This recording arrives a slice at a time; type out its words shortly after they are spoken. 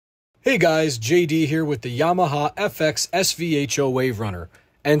Hey guys, JD here with the Yamaha FX SVHO WaveRunner,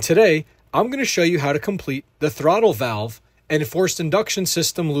 and today I'm going to show you how to complete the throttle valve and forced induction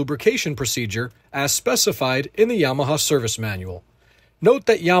system lubrication procedure as specified in the Yamaha service manual. Note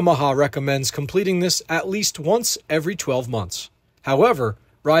that Yamaha recommends completing this at least once every 12 months. However,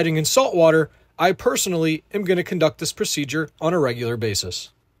 riding in saltwater, I personally am going to conduct this procedure on a regular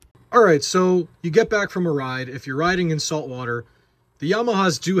basis. Alright, so you get back from a ride. If you're riding in saltwater, the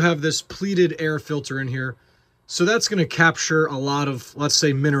Yamahas do have this pleated air filter in here, so that's going to capture a lot of, let's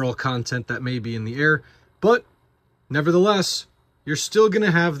say, mineral content that may be in the air, but nevertheless, you're still going to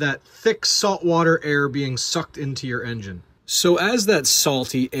have that thick saltwater air being sucked into your engine. So as that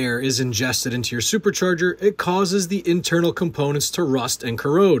salty air is ingested into your supercharger, it causes the internal components to rust and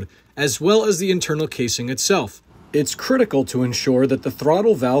corrode, as well as the internal casing itself. It's critical to ensure that the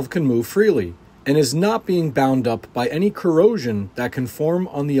throttle valve can move freely and is not being bound up by any corrosion that can form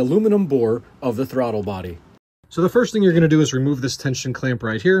on the aluminum bore of the throttle body. So the first thing you're going to do is remove this tension clamp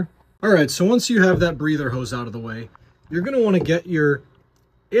right here. Alright, so once you have that breather hose out of the way, you're going to want to get your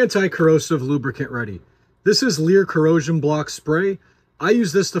anti-corrosive lubricant ready. This is Lear Corrosion Block Spray. I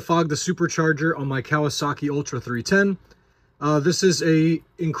use this to fog the supercharger on my Kawasaki Ultra 310. This is an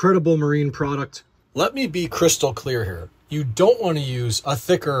incredible marine product. Let me be crystal clear here. You don't want to use a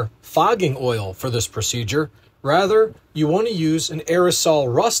thicker fogging oil for this procedure. Rather, you want to use an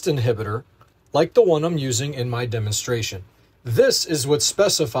aerosol rust inhibitor like the one I'm using in my demonstration. This is what's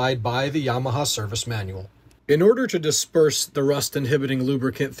specified by the Yamaha service manual. In order to disperse the rust inhibiting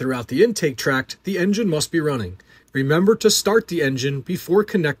lubricant throughout the intake tract, the engine must be running. Remember to start the engine before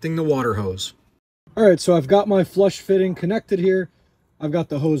connecting the water hose. Alright, so I've got my flush fitting connected here. I've got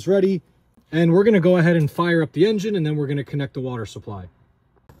the hose ready. And we're going to go ahead and fire up the engine, and then we're going to connect the water supply.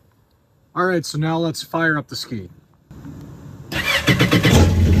 All right, so now let's fire up the ski.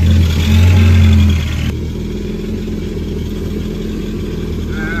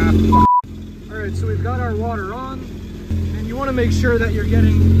 All right, so we've got our water on, and you want to make sure that you're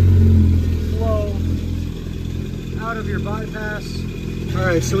getting flow out of your bypass. All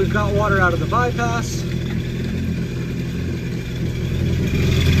right, so we've got water out of the bypass.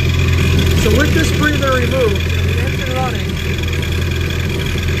 So with this breather removed and the engine running,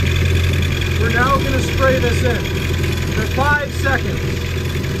 we're now going to spray this in for 5 seconds.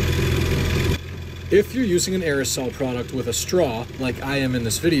 If you're using an aerosol product with a straw, like I am in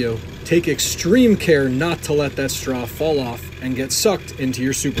this video, take extreme care not to let that straw fall off and get sucked into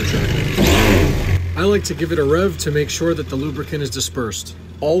your supercharger. I like to give it a rev to make sure that the lubricant is dispersed.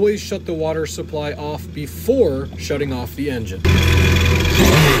 Always shut the water supply off before shutting off the engine.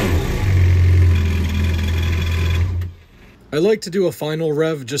 I like to do a final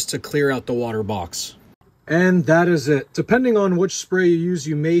rev just to clear out the water box. And that is it. Depending on which spray you use,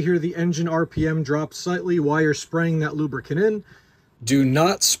 you may hear the engine RPM drop slightly while you're spraying that lubricant in. Do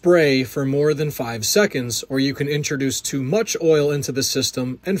not spray for more than 5 seconds, or you can introduce too much oil into the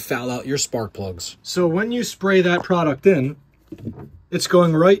system and foul out your spark plugs. So when you spray that product in, it's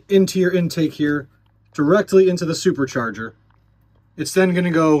going right into your intake here, directly into the supercharger. It's then going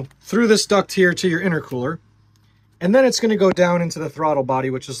to go through this duct here to your intercooler. And then it's going to go down into the throttle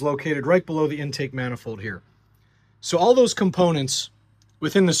body, which is located right below the intake manifold here. So all those components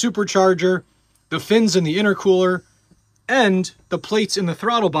within the supercharger, the fins in the intercooler, and the plates in the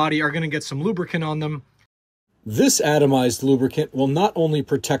throttle body are going to get some lubricant on them. This atomized lubricant will not only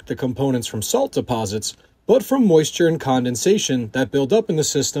protect the components from salt deposits, but from moisture and condensation that build up in the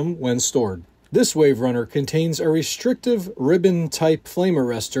system when stored. This WaveRunner contains a restrictive ribbon-type flame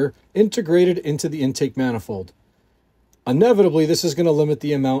arrestor integrated into the intake manifold. Inevitably, this is going to limit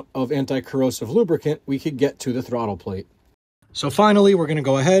the amount of anti-corrosive lubricant we could get to the throttle plate. So finally, we're going to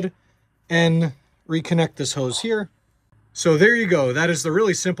go ahead and reconnect this hose here. So there you go. That is the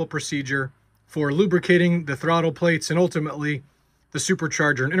really simple procedure for lubricating the throttle plates and ultimately the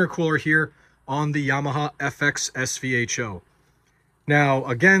supercharger and intercooler here on the Yamaha FX SVHO. Now,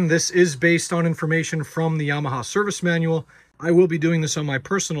 again, this is based on information from the Yamaha service manual. I will be doing this on my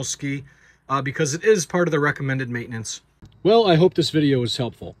personal ski because it is part of the recommended maintenance. Well, I hope this video was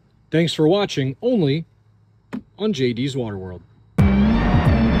helpful. Thanks for watching only on JD's Water World.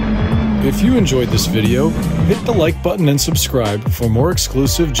 If you enjoyed this video, hit the like button and subscribe for more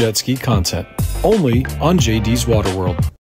exclusive jet ski content only on JD's Water World.